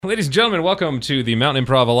Ladies and gentlemen, welcome to the Mountain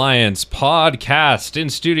Improv Alliance podcast. In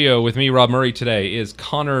studio with me, Rob Murray, today is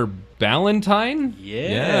Connor Ballantyne?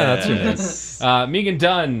 Yeah, that's your name. Megan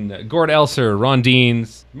Dunn, Gord Elser, Ron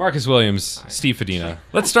Deans, Marcus Williams, Steve Fedina.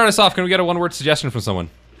 Let's start us off. Can we get a one-word suggestion from someone?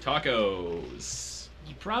 Tacos.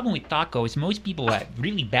 The problem with tacos, most people are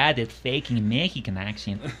really bad at faking a Mexican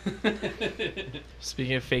accent.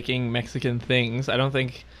 Speaking of faking Mexican things, I don't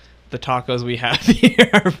think the tacos we have here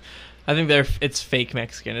are... I think it's fake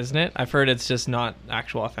Mexican, isn't it? I've heard it's just not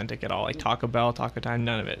actual authentic at all. Like Taco Bell, Taco Time,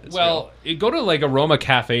 none of it. You go to like Aroma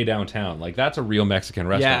Cafe downtown. Like that's a real Mexican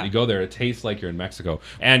restaurant. Yeah. You go there, it tastes like you're in Mexico.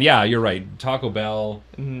 And yeah, you're right. Taco Bell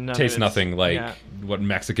tastes nothing like what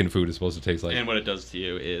Mexican food is supposed to taste like. And what it does to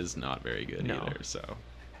you is not very good either. So,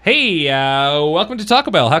 hey, welcome to Taco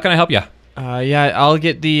Bell. How can I help you? I'll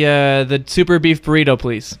get the super beef burrito,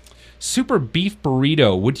 please. Super beef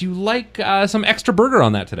burrito. Would you like some extra burger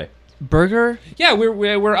on that today? Burger? Yeah,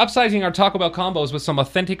 we're upsizing our Taco Bell combos with some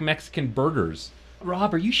authentic Mexican burgers.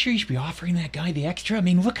 Rob, are you sure you should be offering that guy the extra? I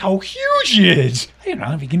mean, look how huge he is. I don't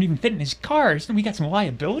know if he can even fit in his car. So we got some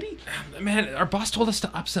liability. Man, our boss told us to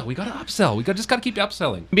upsell. We gotta upsell. We just gotta keep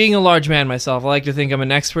upselling. Being a large man myself, I like to think I'm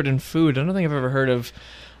an expert in food. I don't think I've ever heard of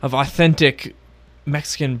authentic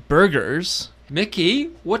Mexican burgers.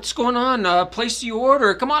 Mickey, what's going on? Place the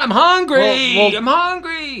order. Come on, I'm hungry. I'm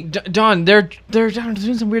hungry. Don, they're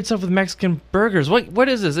doing some weird stuff with Mexican burgers. What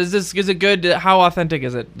is this? Is it good? How authentic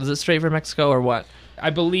is it? Is it straight from Mexico or what?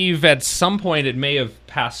 I believe at some point it may have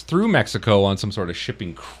passed through Mexico on some sort of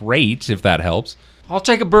shipping crate, if that helps. I'll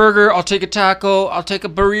take a burger. I'll take a taco. I'll take a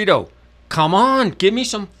burrito. Come on, give me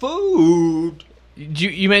some food.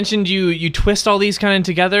 You mentioned you twist all these kind of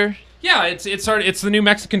together. Yeah, it's the new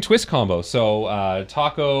Mexican twist combo. So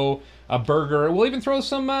taco, a burger. We'll even throw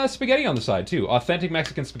some spaghetti on the side too. Authentic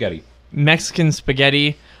Mexican spaghetti. Mexican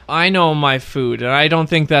spaghetti. I know my food, and I don't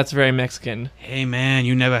think that's very Mexican. Hey man,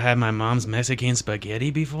 you never had my mom's Mexican spaghetti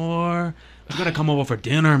before? You gotta come over for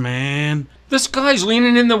dinner, man. This guy's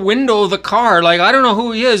leaning in the window of the car, like I don't know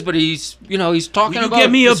who he is, but he's talking Will you about get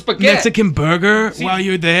me the a spaghetti. Mexican burger while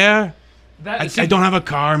you're there? I don't have a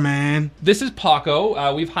car, man. This is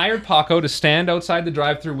Paco. We've hired Paco to stand outside the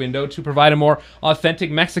drive-thru window to provide a more authentic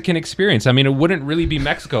Mexican experience. I mean, it wouldn't really be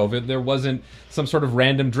Mexico if there wasn't some sort of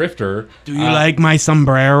random drifter. Do you like my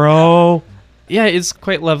sombrero? Yeah, it's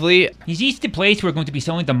quite lovely. Is this the place we're going to be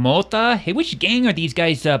selling the mota? Hey, which gang are these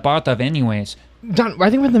guys part of anyways? Don, I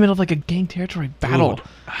think we're in the middle of like a gang territory battle. Dude,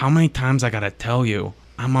 how many times I gotta tell you,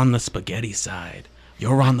 I'm on the spaghetti side.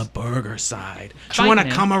 You're on the burger side. Do you want to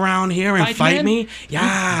come around here and fight me?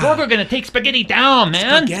 Yeah. Burger gonna take spaghetti down,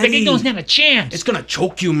 man. Spaghetti doesn't have a chance. It's gonna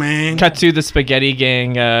choke you, man. Cut to the spaghetti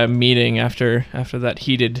gang meeting after that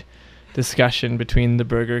heated discussion between the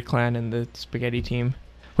burger clan and the spaghetti team.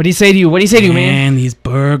 What do you say to you? Man? Man, these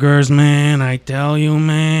burgers, man. I tell you,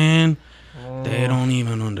 man. They don't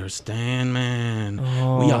even understand, man.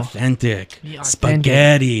 We authentic.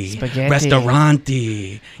 Spaghetti.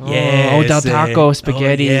 Restaurante. Oh, Del Taco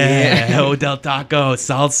spaghetti. Oh, Del Taco.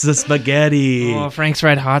 Salsa spaghetti. Oh, Frank's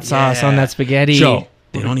Red Hot Sauce on that spaghetti. Joe,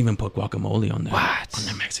 they don't even put guacamole on there. What? On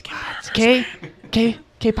their Mexican burgers.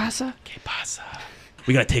 ¿Qué pasa? ¿Qué pasa?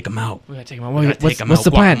 We gotta take them out. We gotta take them out. What's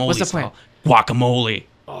the plan? What's the plan? Guacamole.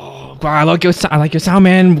 Oh, I like your sound,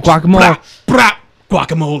 man. Guacamole.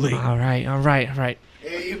 Guacamole. All right.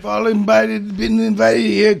 Hey, you've all been invited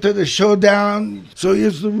here to the showdown. So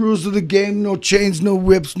here's the rules of the game. No chains, no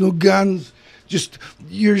whips, no guns. Just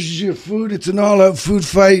here's your food. It's an all-out food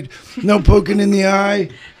fight. No poking in the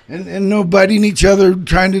eye. And no biting each other,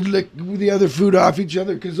 trying to lick the other food off each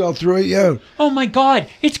other, because I'll throw it out. Oh my God!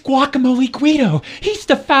 It's Guacamole Guido. He's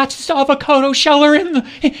the fastest avocado sheller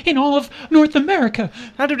in all of North America.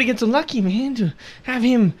 How did we get so lucky, man, to have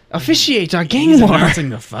him officiate our gang He's war? announcing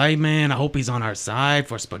the fight, man. I hope he's on our side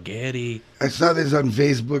for spaghetti. I saw this on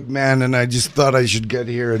Facebook, man, and I just thought I should get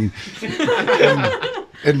here and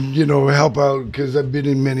help out, because I've been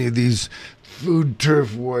in many of these food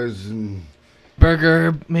turf wars and...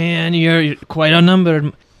 Burger, man, you're quite outnumbered.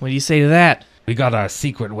 What do you say to that? We got our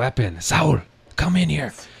secret weapon. Saul, come in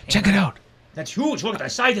here. Check it out. That's huge. Look at the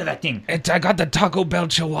size of that thing. I got the Taco Bell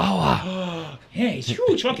Chihuahua. Yeah, he's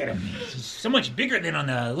huge. Look at him. He's so much bigger than on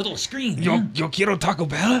the little screen. Yo quiero Taco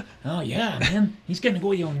Bell? Oh, yeah, man. He's gonna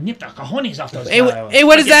go nip the cojones off those. Hey,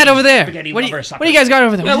 what is that over there? What do you guys got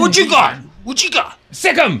over there? Yeah, what you got? What you got?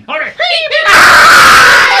 Sick 'em! All right.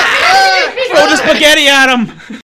 Throw the spaghetti at him.